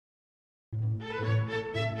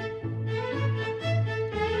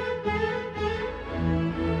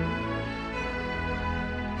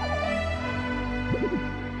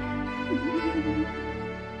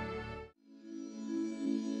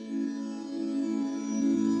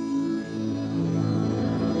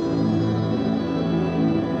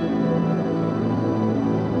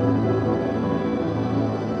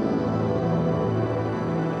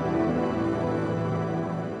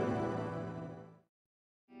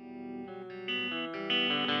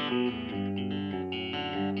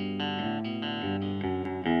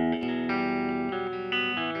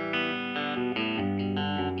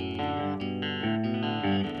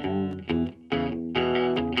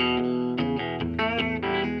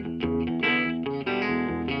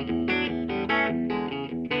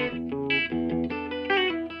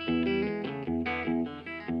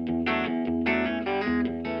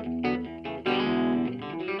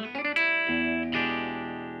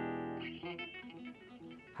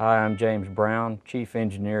Hi, I'm James Brown, Chief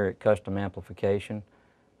Engineer at Kustom Amplification,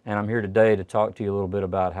 and I'm here today to talk to you a little bit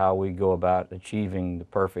about how we go about achieving the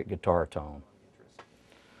perfect guitar tone.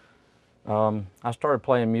 I started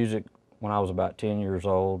playing music when I was about 10 years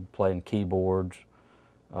old, playing keyboards,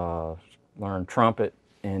 learned trumpet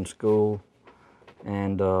in school,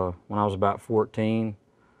 and when I was about 14,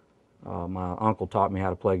 my uncle taught me how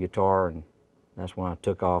to play guitar, and that's when I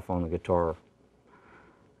took off on the guitar.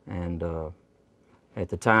 And at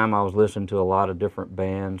the time, I was listening to a lot of different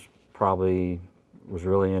bands, probably was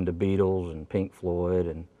really into Beatles and Pink Floyd,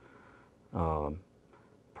 and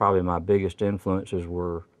probably my biggest influences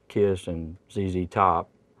were Kiss and ZZ Top,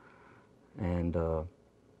 and a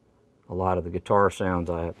lot of the guitar sounds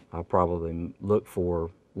I probably look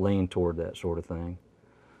for lean toward that sort of thing.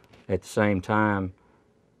 At the same time,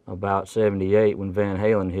 about 78, when Van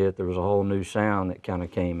Halen hit, there was a whole new sound that kind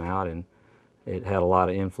of came out, and it had a lot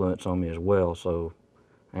of influence on me as well, so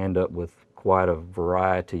I end up with quite a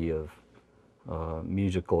variety of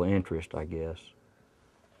musical interest, I guess.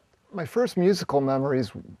 My first musical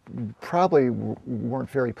memories probably weren't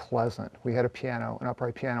very pleasant. We had a piano, an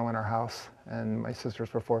upright piano in our house, and my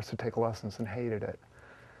sisters were forced to take lessons and hated it.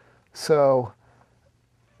 So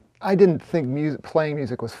I didn't think playing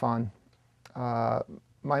music was fun.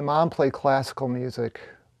 My mom played classical music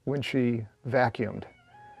when she vacuumed,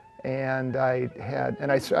 and I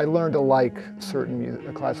learned to like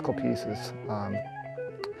certain classical pieces.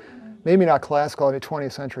 Maybe not classical, I mean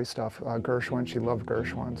 20th century stuff. Gershwin, she loved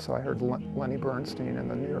Gershwin, so I heard Lenny Bernstein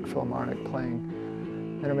and the New York Philharmonic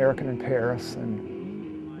playing An American in Paris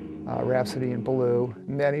and Rhapsody in Blue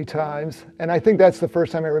many times. And I think that's the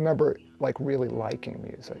first time I remember like really liking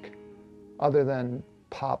music, other than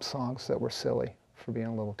pop songs that were silly for being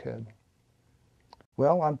a little kid.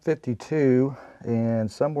 Well, I'm 52, and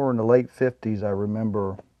somewhere in the late 50s, I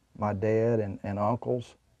remember my dad and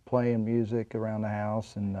uncles playing music around the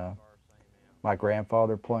house, and my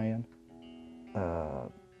grandfather playing. A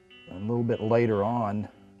little bit later on,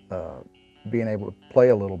 being able to play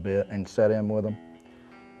a little bit and set in with them.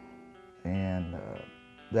 And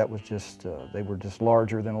that was just, they were just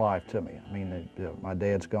larger than life to me. I mean, my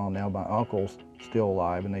dad's gone now, my uncle's still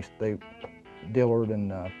alive, and they Dillard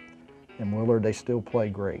and Willard, they still play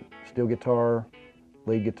great. Steel guitar,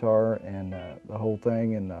 lead guitar, and the whole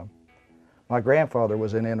thing. And my grandfather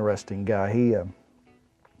was an interesting guy.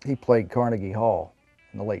 He played Carnegie Hall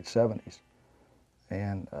in the late 70s,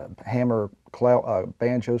 and hammer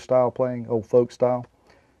banjo style playing, old folk style,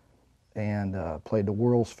 and played the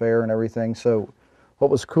World's Fair and everything. So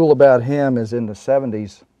what was cool about him is in the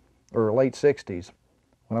 70s or late 60s,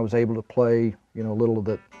 when I was able to play, you know, a little of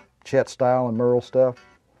the Chet style and Merle stuff,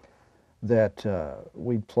 that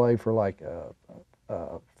we'd play for like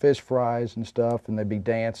fish fries and stuff, and they'd be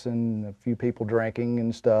dancing, a few people drinking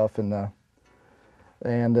and stuff, and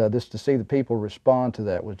just to see the people respond to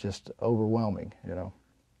that was just overwhelming, you know.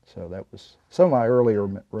 So that was some of my earlier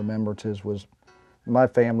remembrances. Was my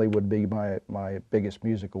family would be my biggest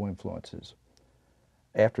musical influences.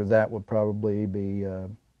 After that would probably be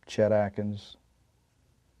Chet Atkins,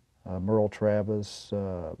 Merle Travis,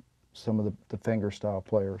 some of the fingerstyle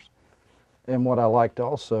players. And what I liked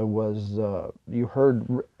also was you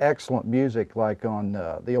heard excellent music like on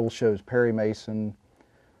the old shows, Perry Mason,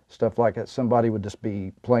 stuff like that. Somebody would just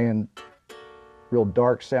be playing real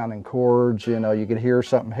dark sounding chords, you know, you could hear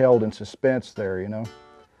something held in suspense there, you know.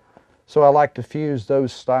 So I like to fuse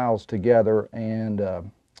those styles together, and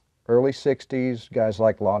early 60s, guys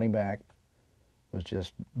like Lonnie Mack was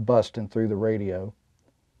just busting through the radio.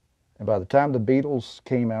 And by the time the Beatles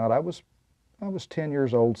came out, I was 10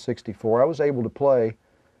 years old, 64. I was able to play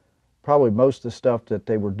probably most of the stuff that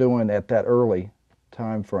they were doing at that early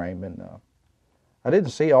time frame. And I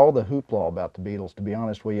didn't see all the hoopla about the Beatles, to be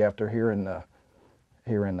honest with you, after hearing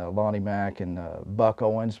Lonnie Mack and Buck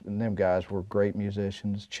Owens, and them guys were great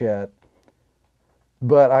musicians, Chet.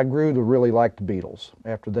 But I grew to really like the Beatles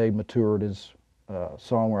after they matured as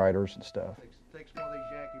songwriters and stuff. Takes one of these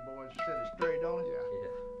Yankee boys to set it straight, don't it? Yeah.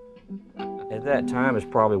 At that time is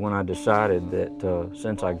probably when I decided that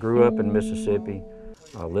since I grew up in Mississippi,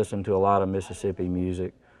 I listened to a lot of Mississippi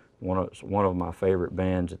music. One of my favorite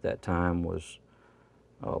bands at that time was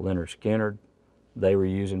Leonard Skinner. They were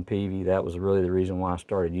using Peavey. That was really the reason why I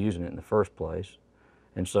started using it in the first place.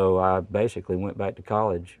 And so I basically went back to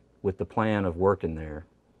college with the plan of working there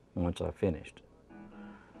once I finished.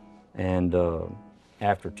 And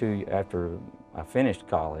after I finished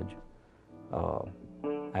college,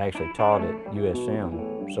 I actually taught at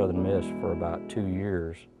USM, Southern Miss, for about 2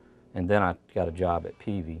 years, and then I got a job at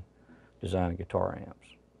Peavey designing guitar amps.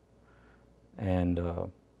 And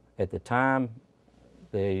at the time,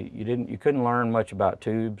 You couldn't learn much about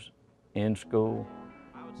tubes in school,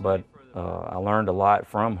 but I learned a lot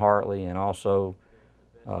from Hartley, and also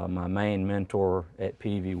my main mentor at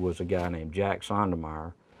Peavey was a guy named Jack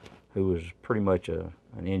Sondermeyer, who was pretty much an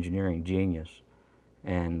engineering genius,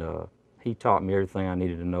 and he taught me everything I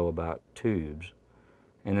needed to know about tubes.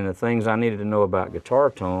 And then the things I needed to know about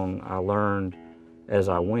guitar tone, I learned as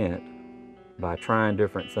I went by trying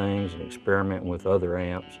different things and experimenting with other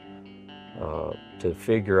amps to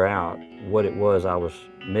figure out what it was I was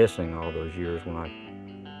missing all those years when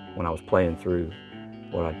I was playing through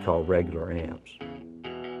what I'd call regular amps.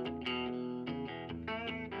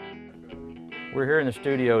 We're here in the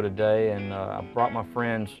studio today, and I brought my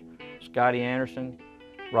friends Scotty Anderson,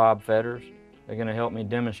 Rob Fetters. They're going to help me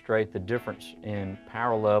demonstrate the difference in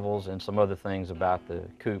power levels and some other things about the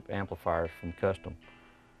coupe amplifiers from Kustom.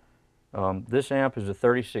 This amp is a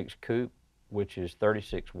 36 coupe, which is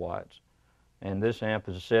 36 watts. And this amp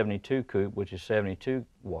is a 72 coupe, which is 72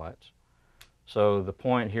 watts. So the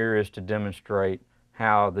point here is to demonstrate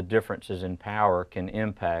how the differences in power can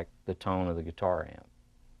impact the tone of the guitar amp.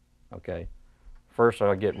 Okay. First,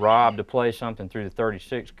 I'll get Rob to play something through the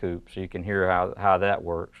 36 coupe so you can hear how that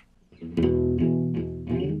works.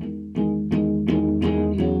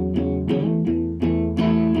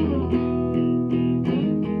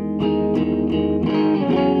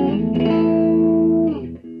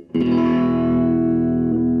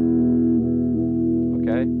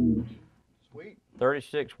 Okay? Sweet.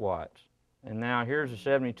 36 watts. And now here's a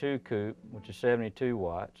 72 coupe, which is 72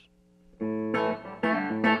 watts.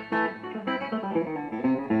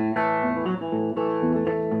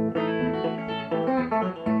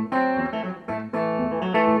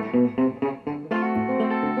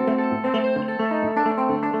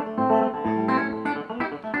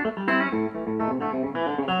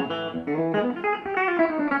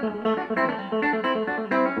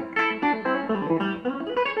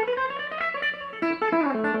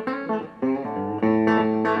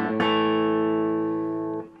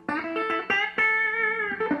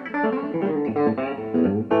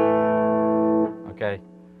 Okay.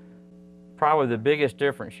 Probably the biggest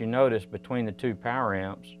difference you notice between the two power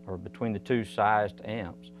amps, or between the two sized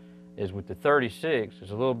amps, is with the 36,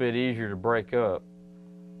 it's a little bit easier to break up.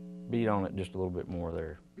 Beat on it just a little bit more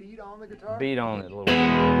there. Beat on the guitar? Beat on it a little bit.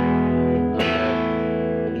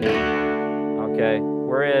 Okay.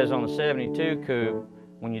 Whereas on the 72 coupe,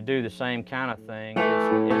 when you do the same kind of thing,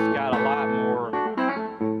 it's got a lot more.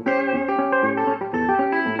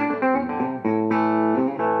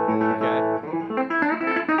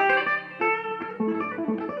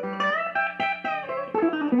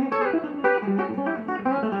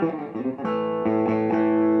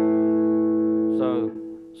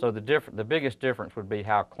 So the biggest difference would be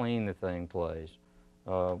how clean the thing plays.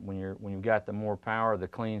 When you've got the more power, the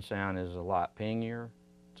clean sound is a lot pingier.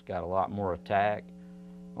 It's got a lot more attack.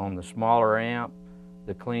 On the smaller amp,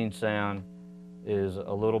 the clean sound is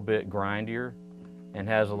a little bit grindier and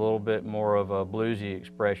has a little bit more of a bluesy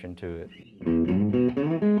expression to it.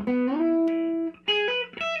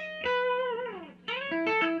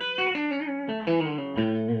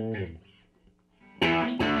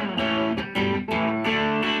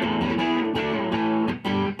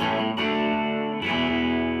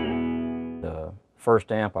 The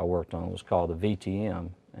first amp I worked on was called the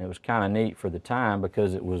VTM, and it was kind of neat for the time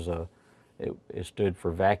because it was it stood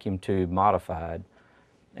for vacuum tube modified,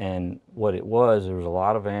 and what it was, there was a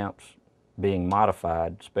lot of amps being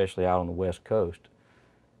modified, especially out on the West Coast,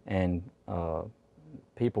 and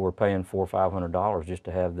people were paying $400 or $500 just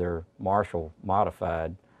to have their Marshall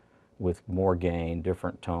modified with more gain,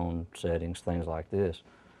 different tone settings, things like this.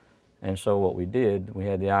 And so what we did, we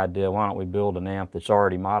had the idea, why don't we build an amp that's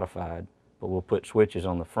already modified, but we'll put switches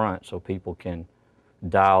on the front so people can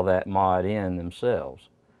dial that mod in themselves,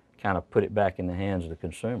 kind of put it back in the hands of the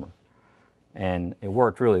consumer. And it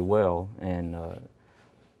worked really well, and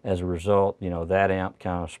as a result, you know, that amp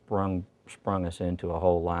kind of sprung us into a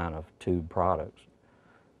whole line of tube products.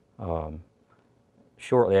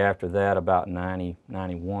 Shortly after that, about 90,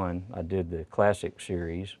 91, I did the Classic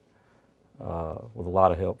series with a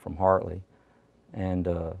lot of help from Hartley. And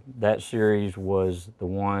that series was the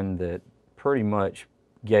one that pretty much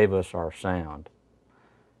gave us our sound.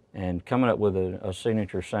 And coming up with a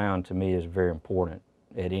signature sound to me is very important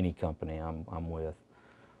at any company I'm with.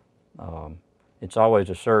 It's always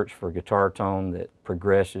a search for guitar tone that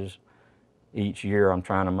progresses. Each year I'm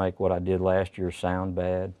trying to make what I did last year sound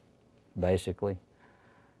bad, basically.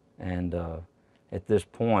 And at this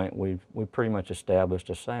point, we've pretty much established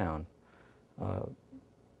a sound.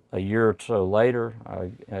 A year or so later,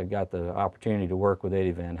 I got the opportunity to work with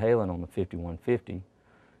Eddie Van Halen on the 5150,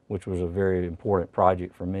 which was a very important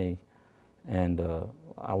project for me. And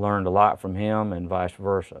I learned a lot from him and vice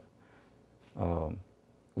versa.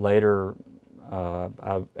 Later,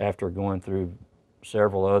 after going through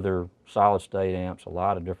several other solid-state amps, a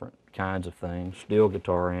lot of different kinds of things, steel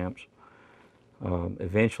guitar amps,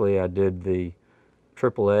 eventually I did the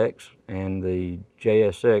Triple X and the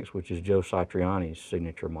JSX, which is Joe Satriani's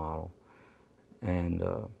signature model. And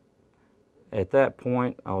at that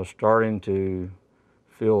point, I was starting to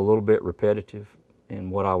feel a little bit repetitive in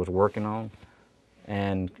what I was working on.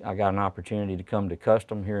 And I got an opportunity to come to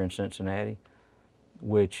Kustom here in Cincinnati,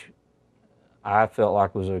 which I felt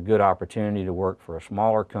like was a good opportunity to work for a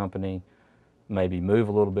smaller company, maybe move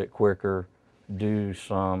a little bit quicker, do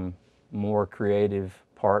some more creative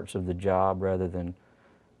parts of the job rather than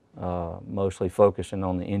mostly focusing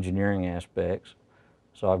on the engineering aspects.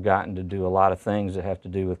 So I've gotten to do a lot of things that have to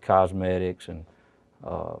do with cosmetics and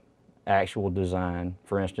actual design.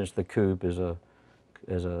 For instance, the coupe is a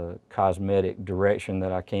cosmetic direction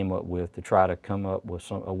that I came up with to try to come up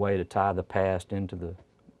with a way to tie the past into the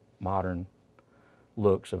modern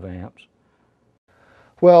looks of amps.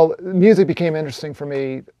 Well, music became interesting for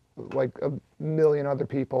me, like a million other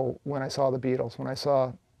people, when I saw the Beatles, when I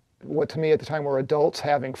saw what to me at the time were adults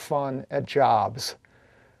having fun at jobs.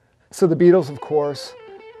 So the Beatles, of course,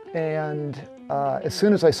 and as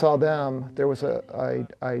soon as I saw them, there was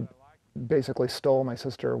I basically stole my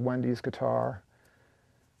sister Wendy's guitar.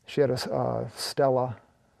 She had a Stella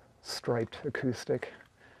striped acoustic,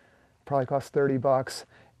 probably cost $30,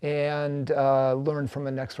 and learned from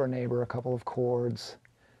a next door neighbor a couple of chords.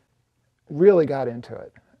 Really got into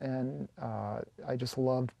it, and I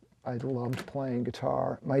loved playing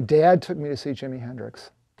guitar. My dad took me to see Jimi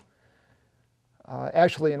Hendrix.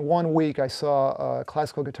 Actually, in 1 week, I saw a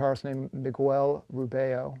classical guitarist named Miguel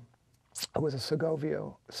Rubeo, who was a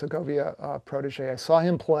Segovia protege. I saw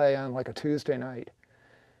him play on like a Tuesday night.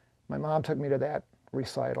 My mom took me to that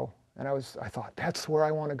recital, and I thought, that's where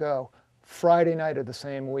I want to go. Friday night of the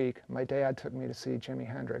same week, my dad took me to see Jimi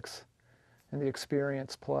Hendrix and the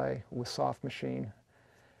Experience play with Soft Machine.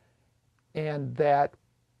 And that,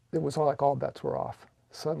 it was like all bets were off.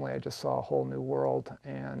 Suddenly I just saw a whole new world,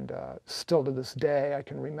 and still to this day I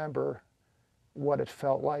can remember what it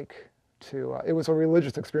felt like to, it was a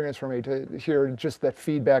religious experience for me to hear just that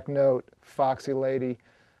feedback note, Foxy Lady.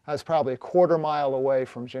 I was probably a quarter mile away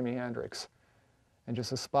from Jimi Hendrix, and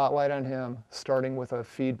just a spotlight on him, starting with a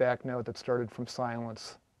feedback note that started from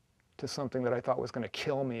silence to something that I thought was going to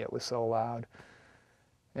kill me. It was so loud.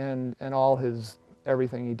 And all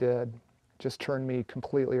everything he did just turned me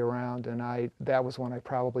completely around, and that was when I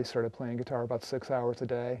probably started playing guitar about 6 hours a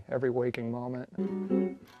day, every waking moment.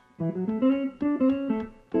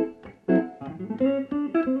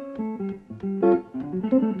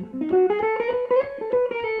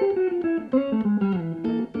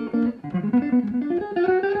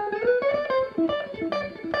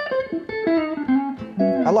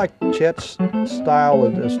 I like Chet's style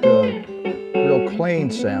of just a real clean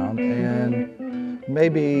sound, and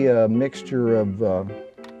maybe a mixture of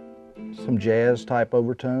some jazz type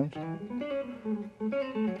overtones.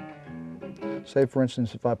 Say, for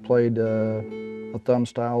instance, if I played a thumb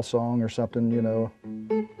style song or something, you know,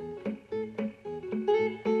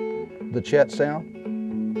 the Chet sound,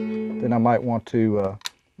 then I might want to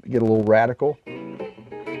get a little radical.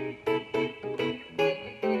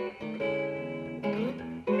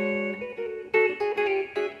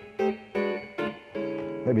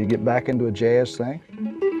 Maybe get back into a jazz thing.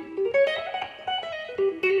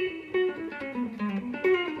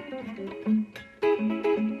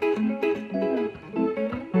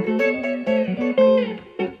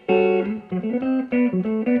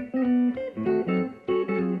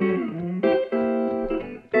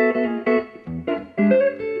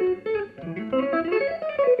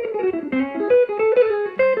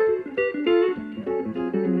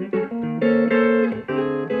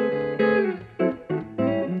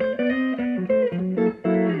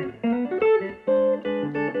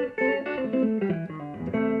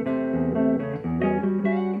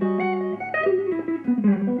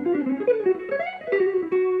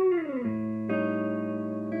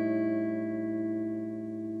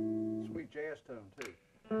 Jazz tone too,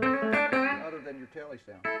 other than your telly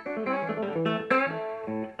sound.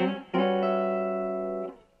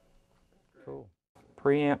 Cool.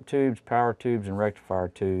 Preamp tubes, power tubes, and rectifier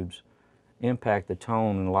tubes impact the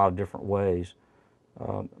tone in a lot of different ways,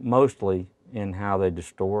 mostly in how they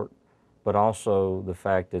distort, but also the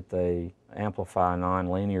fact that they amplify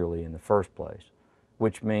non-linearly in the first place,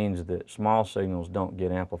 which means that small signals don't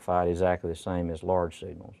get amplified exactly the same as large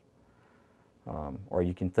signals. Or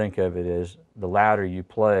you can think of it as the louder you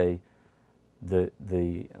play,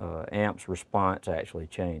 the amp's response actually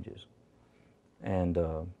changes. And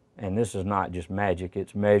this is not just magic,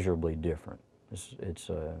 it's measurably different. It's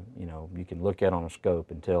you know, you can look at it on a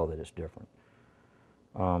scope and tell that it's different.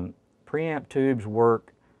 Preamp tubes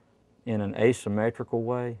work in an asymmetrical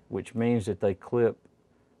way, which means that they clip,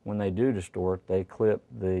 when they do distort, they clip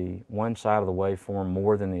the one side of the waveform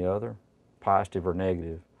more than the other, positive or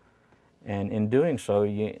negative. And in doing so,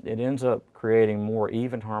 it ends up creating more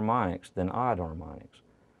even harmonics than odd harmonics.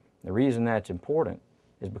 The reason that's important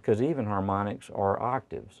is because even harmonics are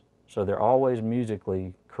octaves, so they're always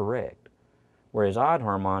musically correct, whereas odd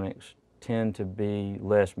harmonics tend to be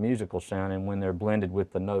less musical sounding when they're blended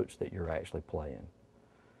with the notes that you're actually playing.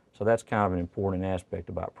 So that's kind of an important aspect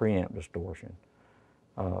about preamp distortion.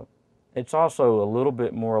 It's also a little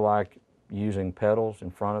bit more like using pedals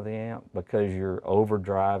in front of the amp because you're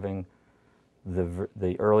overdriving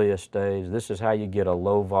the earliest stage. This is how you get a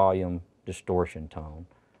low volume distortion tone,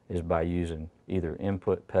 is by using either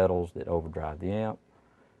input pedals that overdrive the amp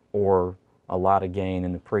or a lot of gain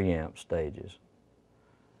in the preamp stages.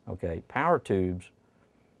 Okay, power tubes,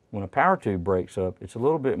 when a power tube breaks up, it's a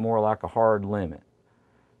little bit more like a hard limit.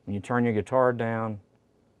 When you turn your guitar down,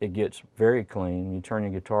 it gets very clean. When you turn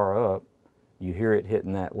your guitar up, you hear it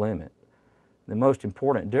hitting that limit. The most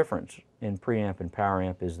important difference in preamp and power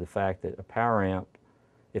amp is the fact that a power amp,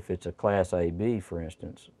 if it's a class AB for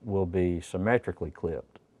instance, will be symmetrically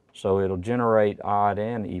clipped. So it'll generate odd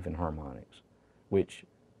and even harmonics, which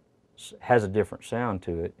has a different sound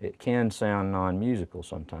to it. It can sound non-musical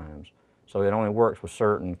sometimes, so it only works with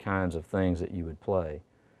certain kinds of things that you would play.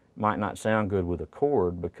 It might not sound good with a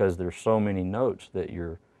chord because there's so many notes that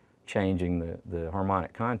you're changing the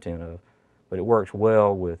harmonic content of, but it works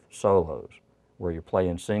well with solos where you're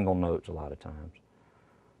playing single notes a lot of times.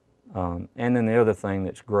 And then the other thing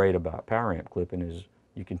that's great about power amp clipping is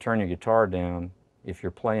you can turn your guitar down if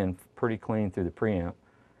you're playing pretty clean through the preamp,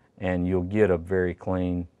 and you'll get a very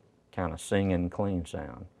clean, kind of singing clean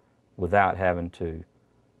sound without having to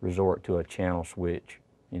resort to a channel switch,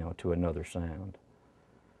 you know, to another sound.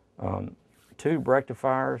 Tube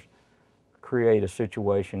rectifiers create a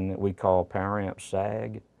situation that we call power amp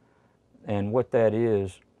sag, and what that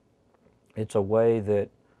is, it's a way that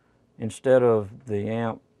instead of the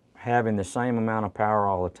amp having the same amount of power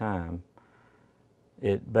all the time,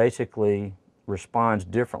 it basically responds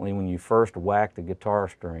differently when you first whack the guitar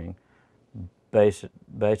string.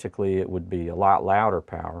 Basically it would be a lot louder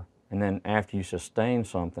power, and then after you sustain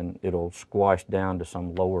something, it'll squash down to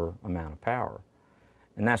some lower amount of power.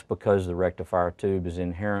 And that's because the rectifier tube is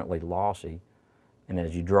inherently lossy, and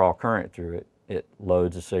as you draw current through it, it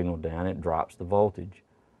loads the signal down, it drops the voltage.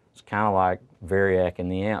 It's kind of like variacing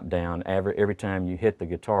the amp down. Every time you hit the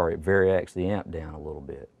guitar, it variacs the amp down a little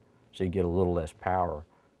bit, so you get a little less power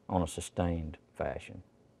on a sustained fashion.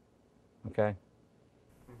 Okay?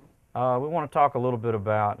 We want to talk a little bit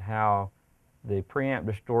about how the preamp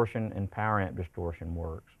distortion and power amp distortion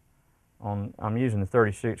works. I'm using the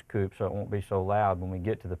 36 coupe, so it won't be so loud when we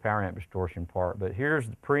get to the power amp distortion part, but here's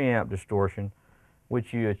the preamp distortion,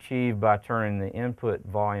 which you achieve by turning the input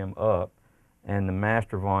volume up and the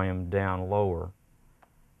master volume down lower.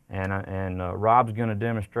 And Rob's going to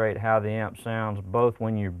demonstrate how the amp sounds both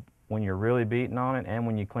when you're really beating on it and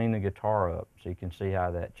when you clean the guitar up, so you can see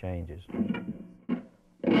how that changes.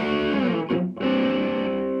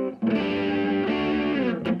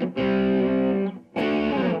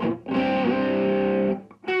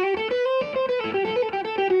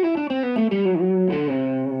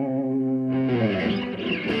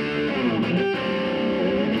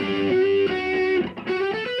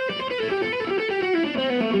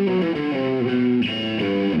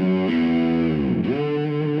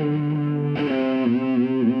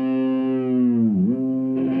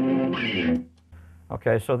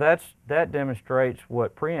 Okay, so that demonstrates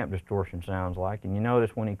what preamp distortion sounds like, and you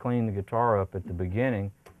notice when he cleaned the guitar up at the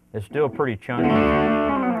beginning, it's still pretty chunky.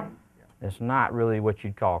 It's not really what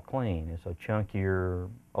you'd call clean. It's a chunkier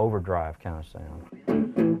overdrive kind of sound.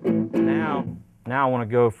 Now I want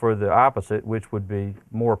to go for the opposite, which would be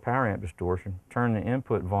more power amp distortion. Turn the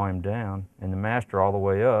input volume down and the master all the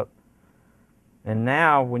way up, and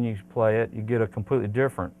now when you play it, you get a completely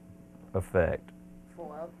different effect.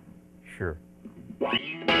 Full out? Sure.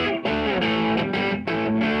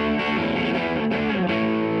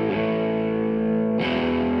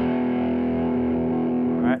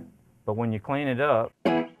 Alright, but when you clean it up,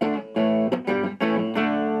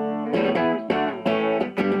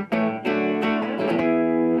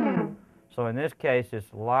 so in this case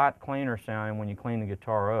it's a lot cleaner sounding when you clean the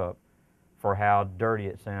guitar up. for how dirty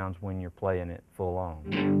it sounds when you're playing it full on.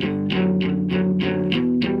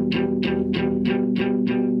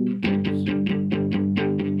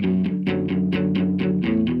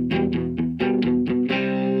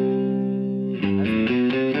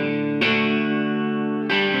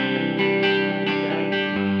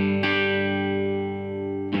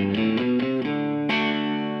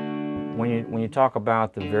 When you talk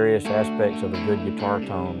about the various aspects of a good guitar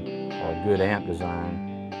tone or a good amp design,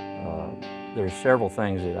 there's several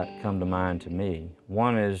things that come to mind to me.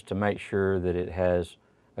 One is to make sure that it has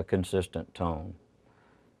a consistent tone,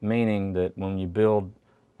 meaning that when you build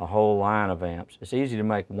a whole line of amps, it's easy to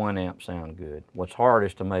make one amp sound good. What's hard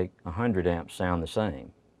is to make 100 amps sound the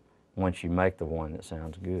same once you make the one that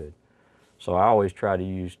sounds good. So I always try to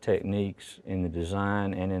use techniques in the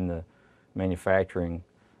design and in the manufacturing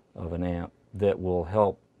of an amp that will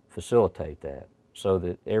help facilitate that so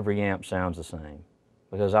that every amp sounds the same.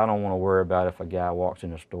 Because I don't want to worry about if a guy walks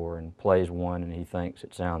in a store and plays one and he thinks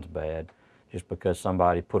it sounds bad just because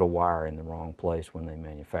somebody put a wire in the wrong place when they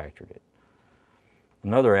manufactured it.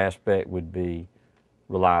 Another aspect would be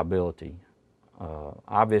reliability.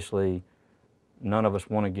 Obviously, none of us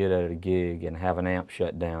want to get at a gig and have an amp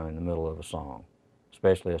shut down in the middle of a song,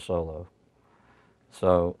 especially a solo.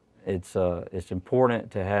 So it's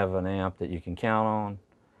important to have an amp that you can count on.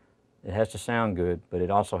 It has to sound good, but it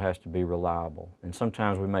also has to be reliable. And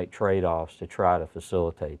sometimes we make trade-offs to try to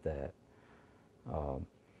facilitate that.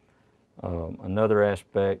 Another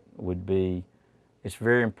aspect would be, it's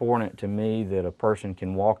very important to me that a person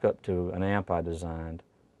can walk up to an amp I designed,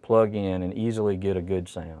 plug in, and easily get a good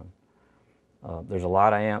sound. There's a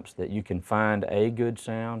lot of amps that you can find a good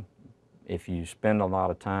sound if you spend a lot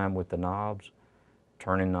of time with the knobs,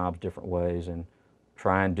 turning knobs different ways and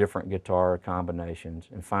trying different guitar combinations,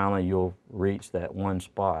 and finally you'll reach that one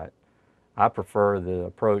spot. I prefer the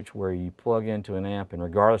approach where you plug into an amp, and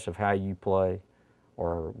regardless of how you play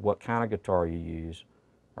or what kind of guitar you use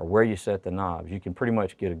or where you set the knobs, you can pretty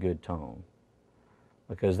much get a good tone.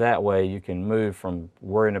 Because that way you can move from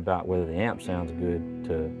worrying about whether the amp sounds good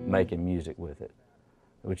to making music with it,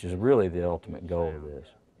 which is really the ultimate goal of this.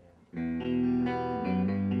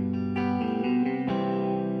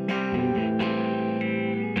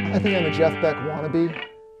 I think I'm a Jeff Beck wannabe.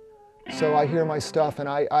 So I hear my stuff and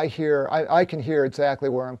I can hear exactly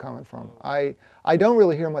where I'm coming from. I don't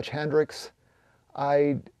really hear much Hendrix.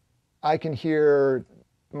 I can hear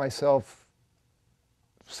myself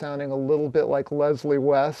sounding a little bit like Leslie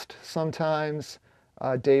West sometimes,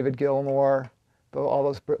 David Gilmour, all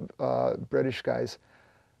those British guys.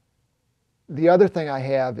 The other thing I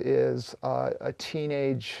have is a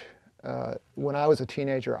teenage, when I was a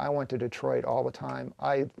teenager, I went to Detroit all the time.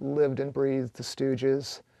 I lived and breathed the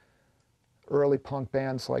Stooges, early punk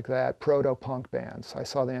bands like that, proto-punk bands. I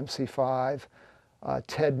saw the MC5,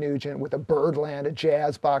 Ted Nugent with a Birdland, a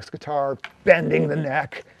jazz box guitar, bending the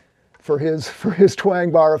neck for his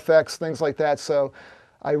twang bar effects, things like that. So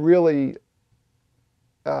I really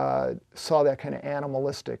saw that kind of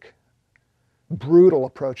animalistic, brutal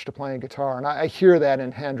approach to playing guitar. And I hear that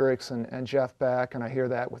in Hendrix and Jeff Beck, and I hear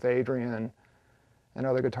that with Adrian and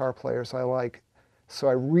other guitar players I like. So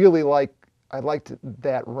I really liked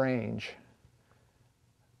that range.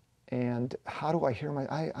 And how do I hear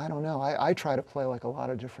I don't know. I try to play like a lot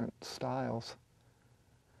of different styles.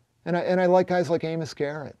 And I like guys like Amos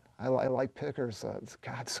Garrett. I like pickers.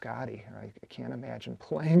 God, Scotty. I can't imagine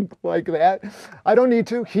playing like that. I don't need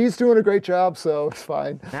to. He's doing a great job, so it's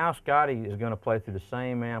fine. Now Scotty is going to play through the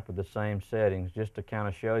same amp with the same settings just to kind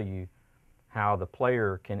of show you how the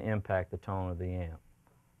player can impact the tone of the amp.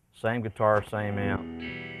 Same guitar, same amp.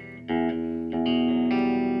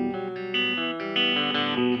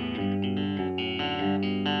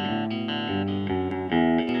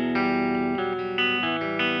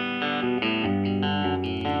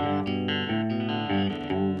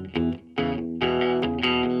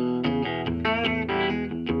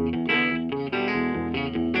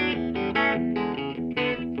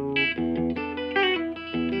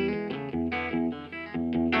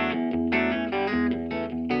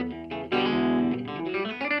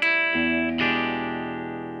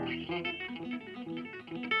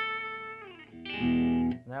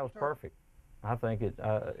 That was perfect. I think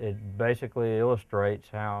it basically illustrates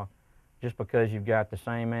how just because you've got the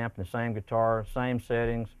same amp and the same guitar, same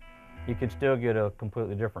settings, you can still get a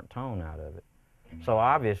completely different tone out of it. So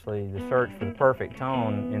obviously the search for the perfect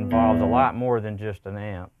tone involves a lot more than just an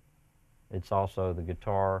amp. It's also the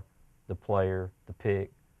guitar, the player, the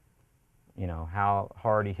pick, you know, how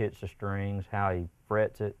hard he hits the strings, how he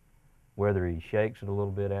frets it, whether he shakes it a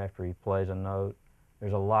little bit after he plays a note.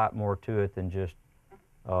 There's a lot more to it than just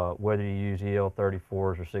whether you use EL34s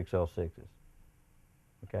or 6L6s.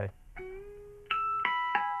 Okay?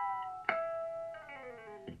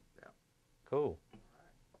 Cool.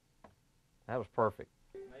 That was perfect.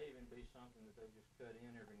 It may even be something that they just cut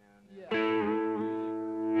in every now and then.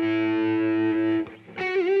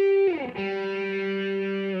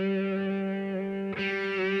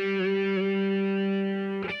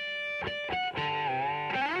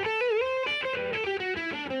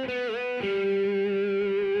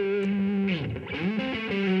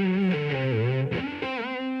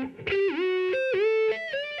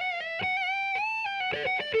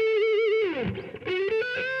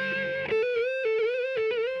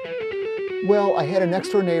 Well, I had a next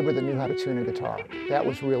door neighbor that knew how to tune a guitar. That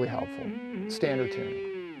was really helpful, standard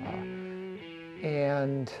tuning.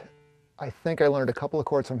 And I think I learned a couple of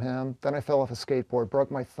chords from him. Then I fell off a skateboard,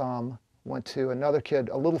 broke my thumb, went to another kid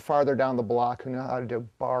a little farther down the block who knew how to do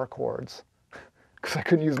bar chords because I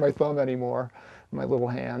couldn't use my thumb anymore, my little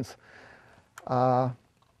hands.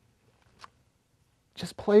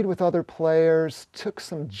 Just played with other players, took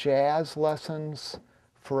some jazz lessons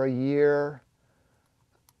for a year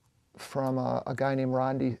from a guy named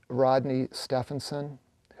Rodney Stephenson,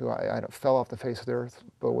 who I fell off the face of the earth,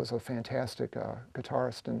 but was a fantastic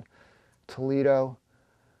guitarist in Toledo.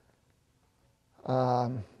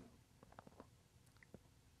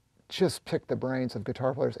 Just picked the brains of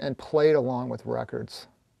guitar players and played along with records.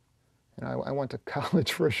 And I went to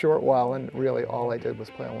college for a short while, and really all I did was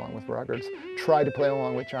play along with records. Tried to play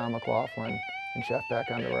along with John McLaughlin and Jeff Beck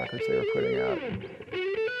on the records they were putting out.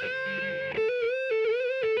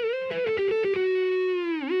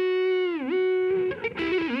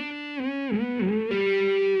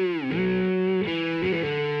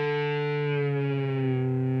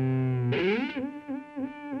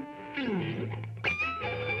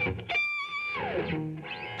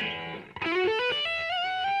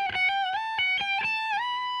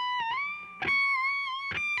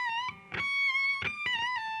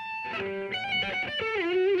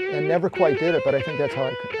 And never quite did it, but I think that's how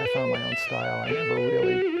I found my own style. I never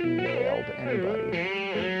really nailed anybody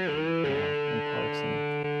in parts.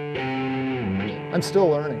 And I'm still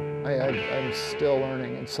learning. I'm still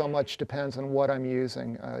learning, and so much depends on what I'm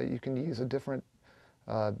using. You can use a different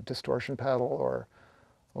distortion pedal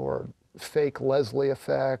or fake Leslie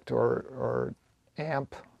effect or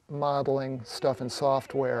amp modeling stuff in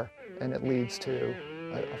software, and it leads to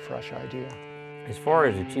a fresh idea. As far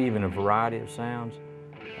as achieving a variety of sounds,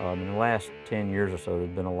 in the last 10 years or so,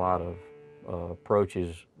 there's been a lot of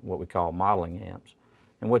approaches, what we call modeling amps.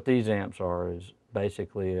 And what these amps are is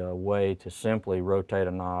basically a way to simply rotate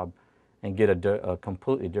a knob and get a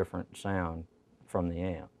completely different sound from the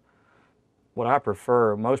amp. What I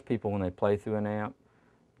prefer, most people when they play through an amp,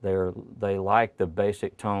 they like the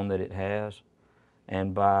basic tone that it has,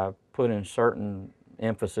 and by putting certain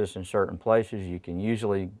emphasis in certain places, you can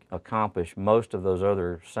usually accomplish most of those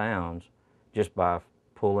other sounds just by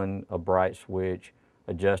pulling a bright switch,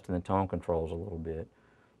 adjusting the tone controls a little bit.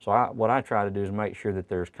 So what I try to do is make sure that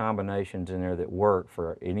there's combinations in there that work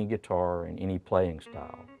for any guitar and any playing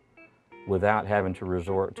style without having to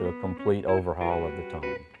resort to a complete overhaul of the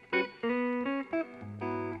tone.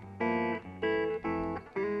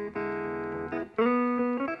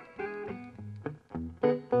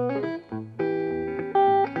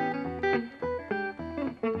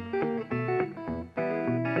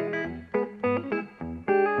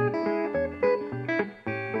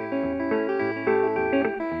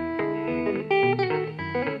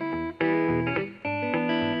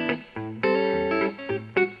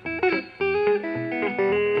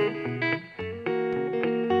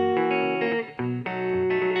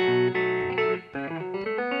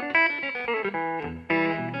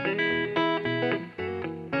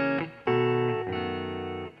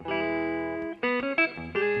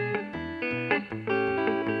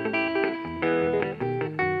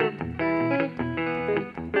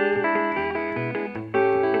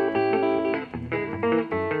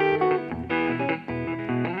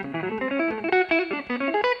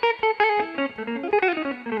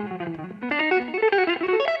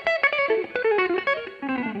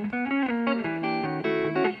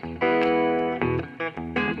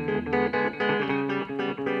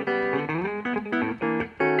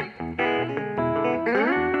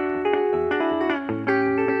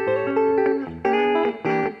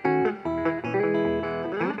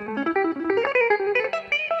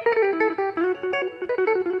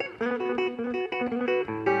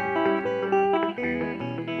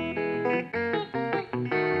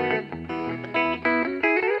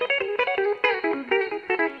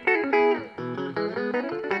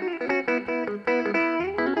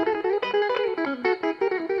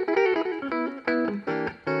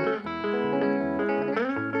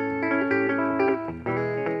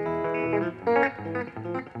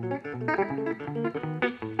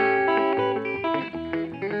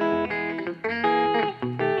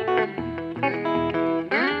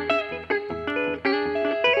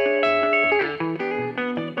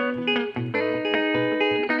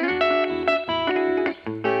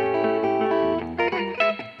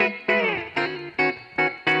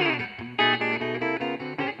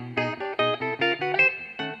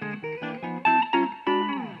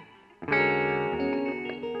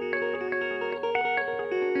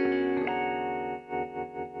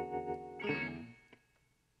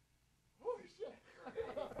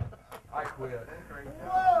 quit.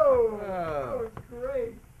 Whoa! Oh. That was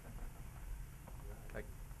great. Oh,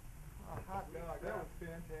 hot dog, that was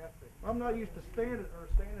fantastic. I'm not used to standing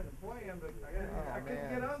and playing, but I couldn't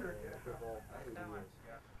get under it.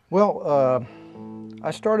 Well,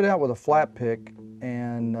 I started out with a flat pick,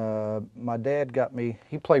 and my dad got me.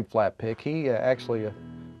 He played flat pick. He actually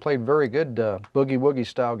played very good boogie woogie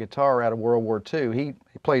style guitar out of World War II. He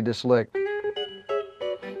played this lick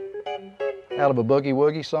out of a boogie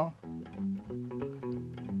woogie song.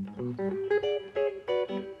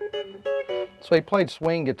 So he played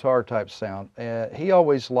swing guitar type sound. He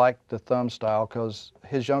always liked the thumb style because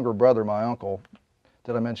his younger brother, my uncle,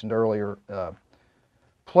 that I mentioned earlier,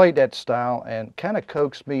 played that style and kind of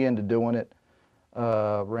coaxed me into doing it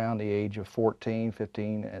around the age of 14,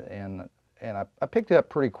 15, and I picked it up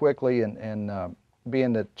pretty quickly. And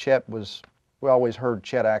being that Chet was, we always heard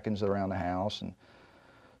Chet Atkins around the house, and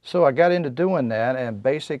so I got into doing that. And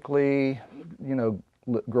basically, you know,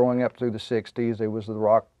 growing up through the '60s, there was the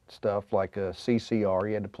rock stuff like CCR.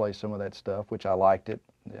 You had to play some of that stuff, which I liked it,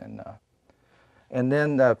 and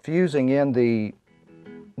then fusing in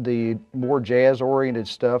the more jazz-oriented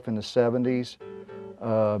stuff in the '70s,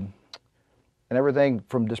 and everything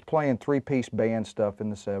from just playing three-piece band stuff in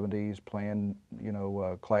the '70s, playing, you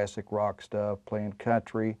know, classic rock stuff, playing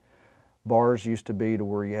country. Bars used to be to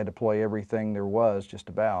where you had to play everything there was, just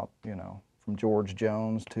about, you know, from George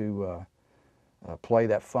Jones to play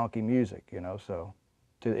that funky music, you know. So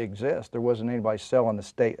to exist, there wasn't anybody selling a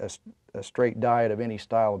straight diet of any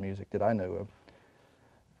style of music that I knew of.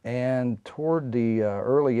 And toward the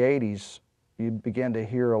early '80s, you began to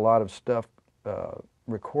hear a lot of stuff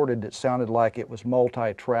recorded that sounded like it was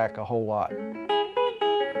multi-track a whole lot.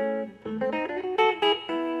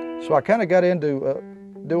 So I kind of got into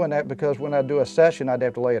doing that because when I do a session, I'd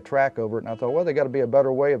have to lay a track over it, and I thought, well, there got to be a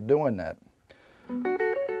better way of doing that.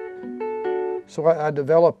 So I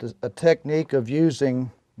developed a technique of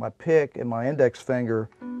using my pick and my index finger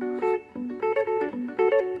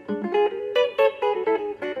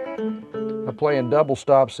playing double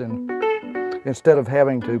stops instead of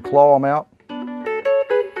having to claw them out.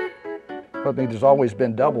 I mean, there's always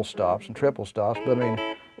been double stops and triple stops, but I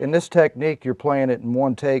mean, in this technique, you're playing it in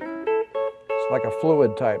one take. It's like a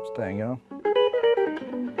fluid type thing, you know?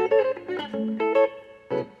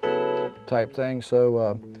 Type thing.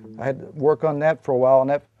 So I had to work on that for a while, and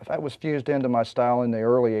that was fused into my style in the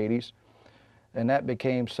early '80s, and that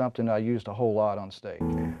became something I used a whole lot on stage.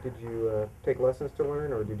 Did you take lessons to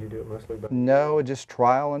learn, or did you do it mostly by? No, just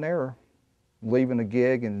trial and error. Leaving a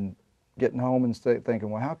gig and getting home and thinking,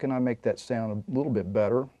 well, how can I make that sound a little bit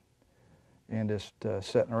better? And just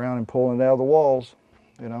sitting around and pulling it out of the walls,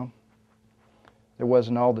 you know. There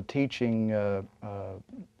wasn't all the teaching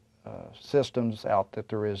systems out that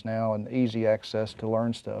there is now and easy access to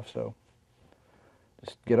learn stuff. So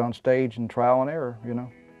just get on stage and trial and error, you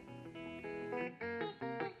know.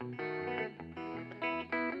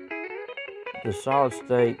 The solid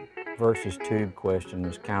state versus tube question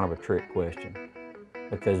is kind of a trick question,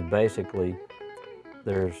 because basically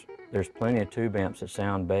there's plenty of tube amps that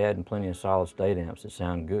sound bad and plenty of solid state amps that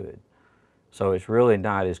sound good. So it's really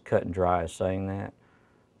not as cut and dry as saying that.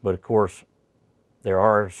 But of course, there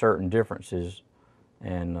are certain differences,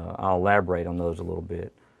 and I'll elaborate on those a little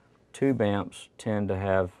bit. Tube amps tend to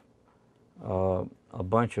have a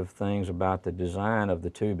bunch of things about the design of the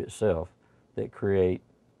tube itself that create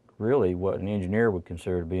really what an engineer would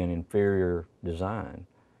consider to be an inferior design.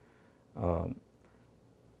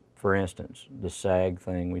 For instance, the sag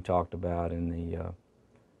thing we talked about in the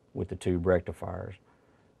with the tube rectifiers,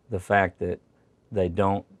 the fact that they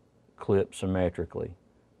don't clip symmetrically,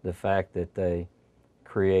 the fact that they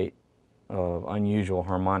create unusual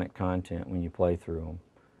harmonic content when you play through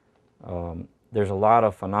them. There's a lot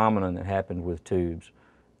of phenomenon that happened with tubes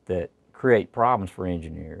that create problems for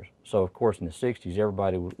engineers. So of course in the '60s,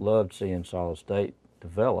 everybody loved seeing solid state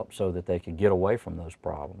develop so that they could get away from those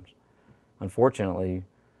problems. Unfortunately,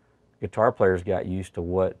 guitar players got used to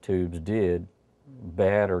what tubes did,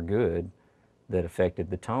 bad or good, that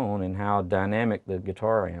affected the tone and how dynamic the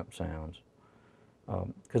guitar amp sounds.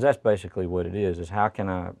 Because that's basically what it is how can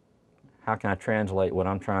I translate what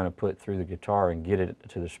I'm trying to put through the guitar and get it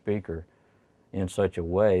to the speaker in such a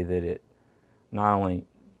way that it not only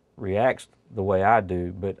reacts the way I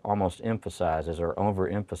do, but almost emphasizes or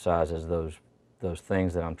overemphasizes those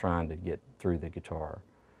things that I'm trying to get through the guitar.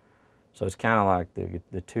 So it's kind of like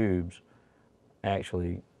the tubes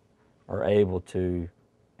actually are able to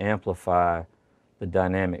amplify the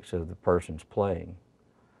dynamics of the person's playing,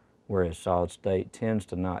 whereas solid state tends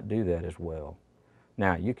to not do that as well.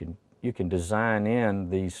 Now you can design in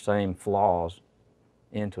these same flaws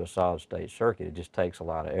into a solid state circuit. It just takes a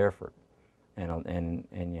lot of effort, and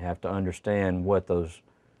you have to understand what those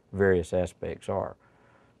various aspects are.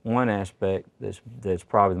 One aspect that's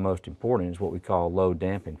probably the most important is what we call low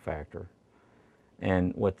damping factor.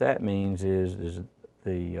 And what that means is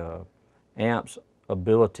the amp's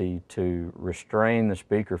ability to restrain the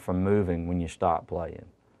speaker from moving when you stop playing.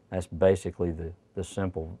 That's basically the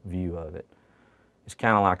simple view of it. It's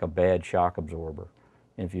kind of like a bad shock absorber.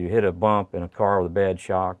 If you hit a bump in a car with a bad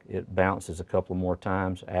shock, it bounces a couple more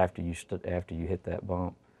times after you hit that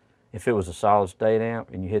bump. If it was a solid state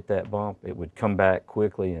amp and you hit that bump, it would come back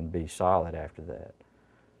quickly and be solid after that.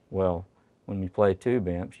 Well, when you play tube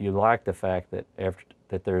amps, you like the fact that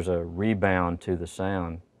that there's a rebound to the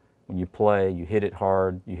sound. When you play, you hit it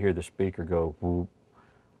hard, you hear the speaker go whoop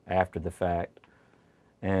after the fact,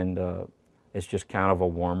 and it's just kind of a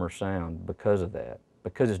warmer sound because of that.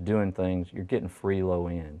 Because it's doing things, you're getting free low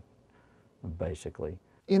end, basically.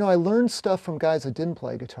 You know, I learned stuff from guys that didn't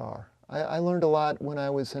play guitar. I learned a lot when I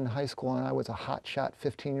was in high school, and I was a hotshot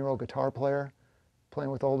 15-year-old guitar player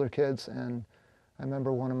playing with older kids. And I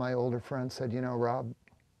remember one of my older friends said, you know, Rob,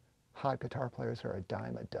 hot guitar players are a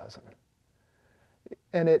dime a dozen.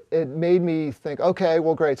 And it made me think, okay,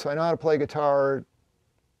 well, great, so I know how to play guitar,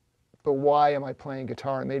 but why am I playing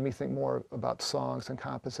guitar? It made me think more about songs and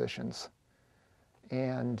compositions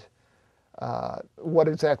and what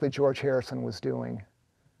exactly George Harrison was doing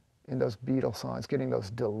in those Beatles songs, getting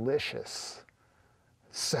those delicious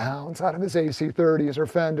sounds out of his AC-30s or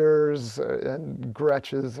Fenders and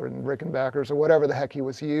Gretches or Rickenbackers or whatever the heck he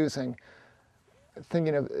was using,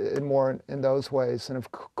 thinking of it more in those ways. And of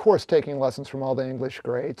course, taking lessons from all the English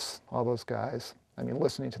greats, all those guys. I mean,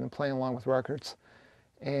 listening to them, playing along with records.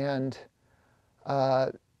 And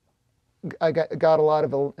I got a lot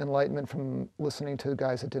of enlightenment from listening to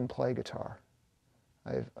guys that didn't play guitar.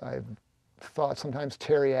 I've thought sometimes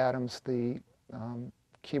Terry Adams, the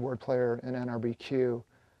keyboard player in NRBQ,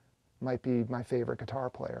 might be my favorite guitar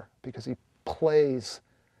player because he plays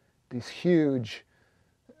these huge,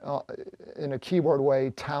 in a keyboard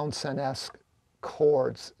way, Townsend-esque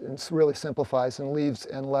chords, and really simplifies and leaves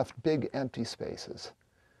and left big empty spaces.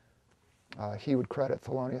 He would credit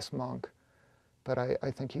Thelonious Monk, but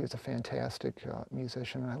I think he was a fantastic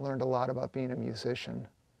musician, and I learned a lot about being a musician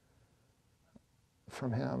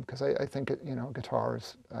from him, because I think, you know,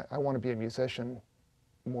 guitars, I want to be a musician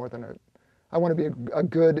more than I want to be a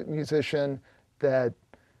good musician that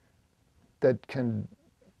can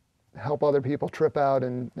help other people trip out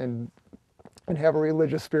and have a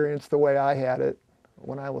religious experience the way I had it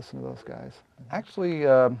when I listened to those guys. Actually,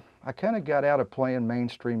 I kind of got out of playing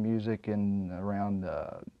mainstream music in around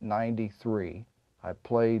 '93. I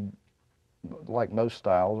played, like most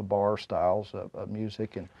styles, bar styles of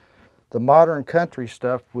music, and the modern country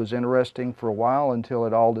stuff was interesting for a while until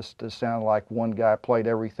it all just sounded like one guy played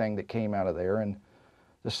everything that came out of there, and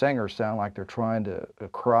the singers sound like they're trying to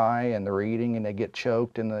cry, and they're eating, and they get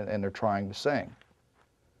choked, and they're trying to sing.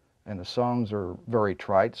 And the songs are very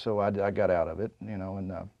trite, so I got out of it, you know,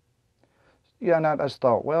 and yeah, and I just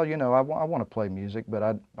thought, well, you know, I want to play music, but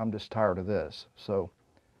I'm just tired of this. So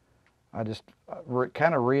I just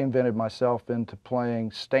kind of reinvented myself into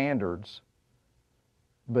playing standards,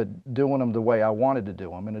 but doing them the way I wanted to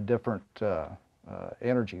do them, in a different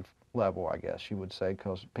energy level, I guess you would say,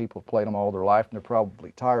 because people played them all their life and they're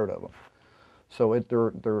probably tired of them. So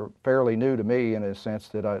they're fairly new to me in a sense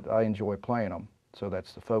that I enjoy playing them. So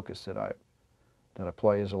that's the focus that I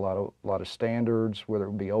play, is a lot of standards, whether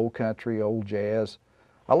it be old country, old jazz.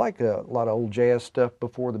 I like a lot of old jazz stuff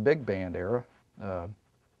before the big band era. I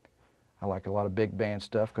like a lot of big band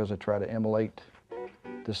stuff because I try to emulate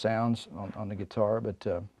the sounds on the guitar, but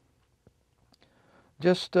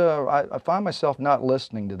I find myself not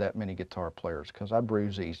listening to that many guitar players because I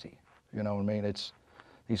bruise easy. You know what I mean?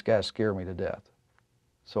 These guys scare me to death.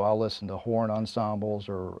 So I'll listen to horn ensembles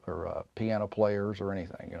or piano players or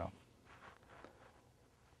anything, you know.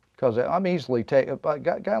 Because I'm easily a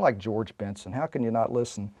guy like George Benson. How can you not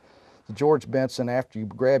listen to George Benson after you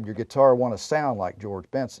grab your guitar, want to sound like George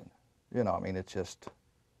Benson? You know, I mean, it's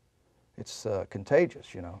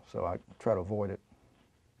contagious, you know, so I try to avoid it.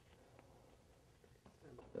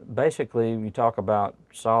 Basically, you talk about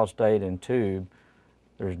solid state and tube,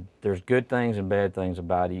 there's good things and bad things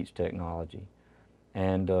about each technology.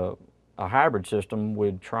 And a hybrid system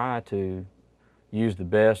would try to use the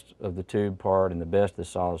best of the tube part and the best of the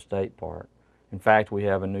solid state part. In fact, we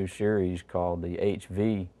have a new series called the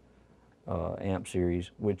HV amp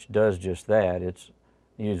series, which does just that. It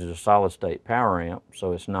uses a solid state power amp,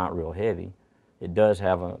 so it's not real heavy. It does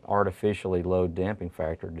have an artificially low damping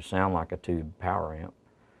factor to sound like a tube power amp.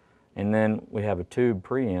 And then we have a tube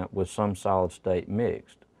preamp with some solid state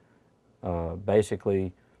mixed.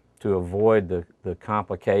 Basically, to avoid the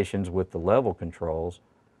complications with the level controls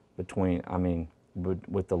between,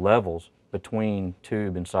 with the levels between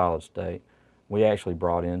tube and solid state, we actually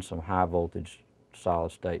brought in some high voltage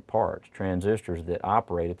solid state parts, transistors that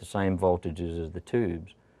operate at the same voltages as the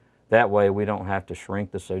tubes. That way we don't have to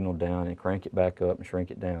shrink the signal down and crank it back up and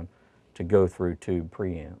shrink it down to go through tube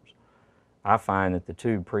preamps. I find that the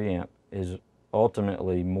tube preamp is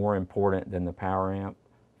ultimately more important than the power amp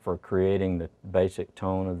for creating the basic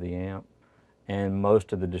tone of the amp, and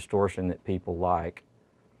most of the distortion that people like,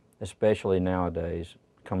 especially nowadays,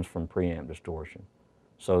 comes from preamp distortion.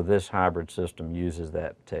 So this hybrid system uses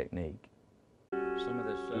that technique. Some of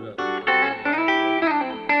this setup.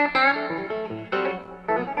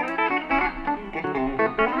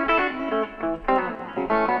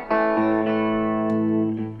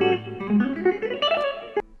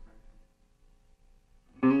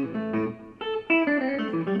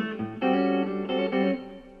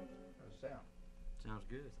 Sounds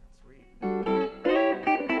good. Sweet.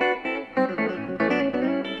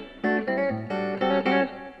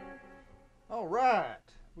 All right.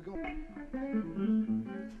 We go.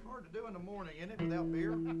 Hard to do in the morning, isn't it, without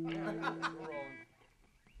beer?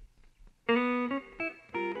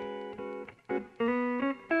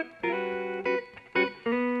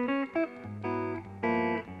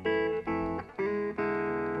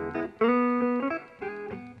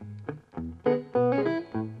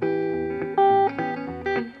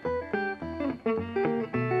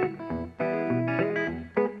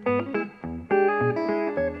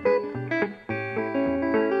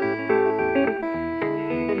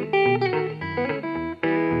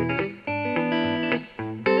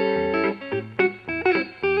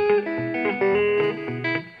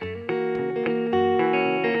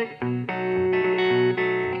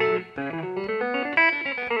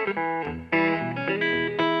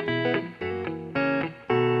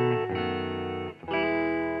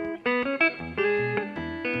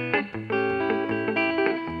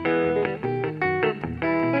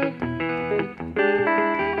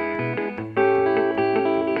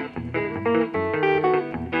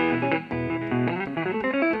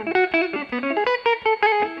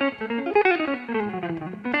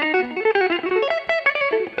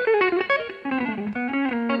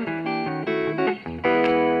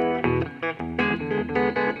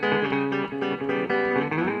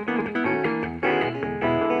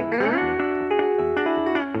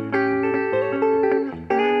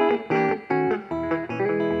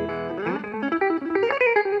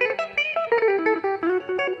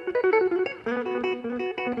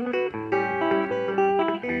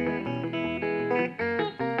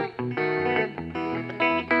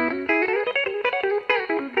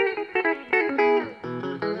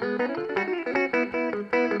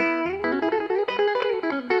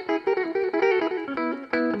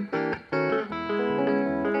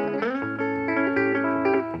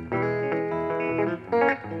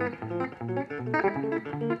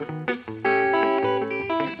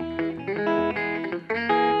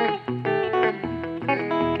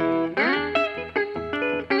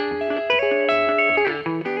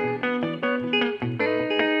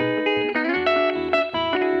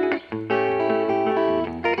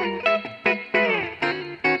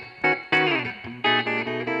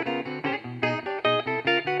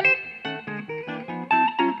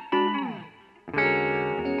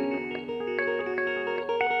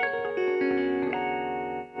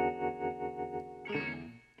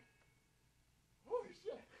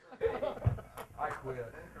 I quit.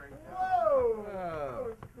 Whoa! That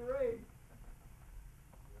was great.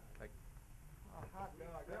 Oh, hot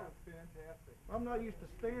dog, that was fantastic. I'm not used to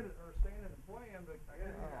standing and playing, but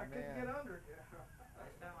I couldn't get under it.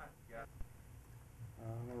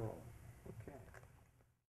 On the roll.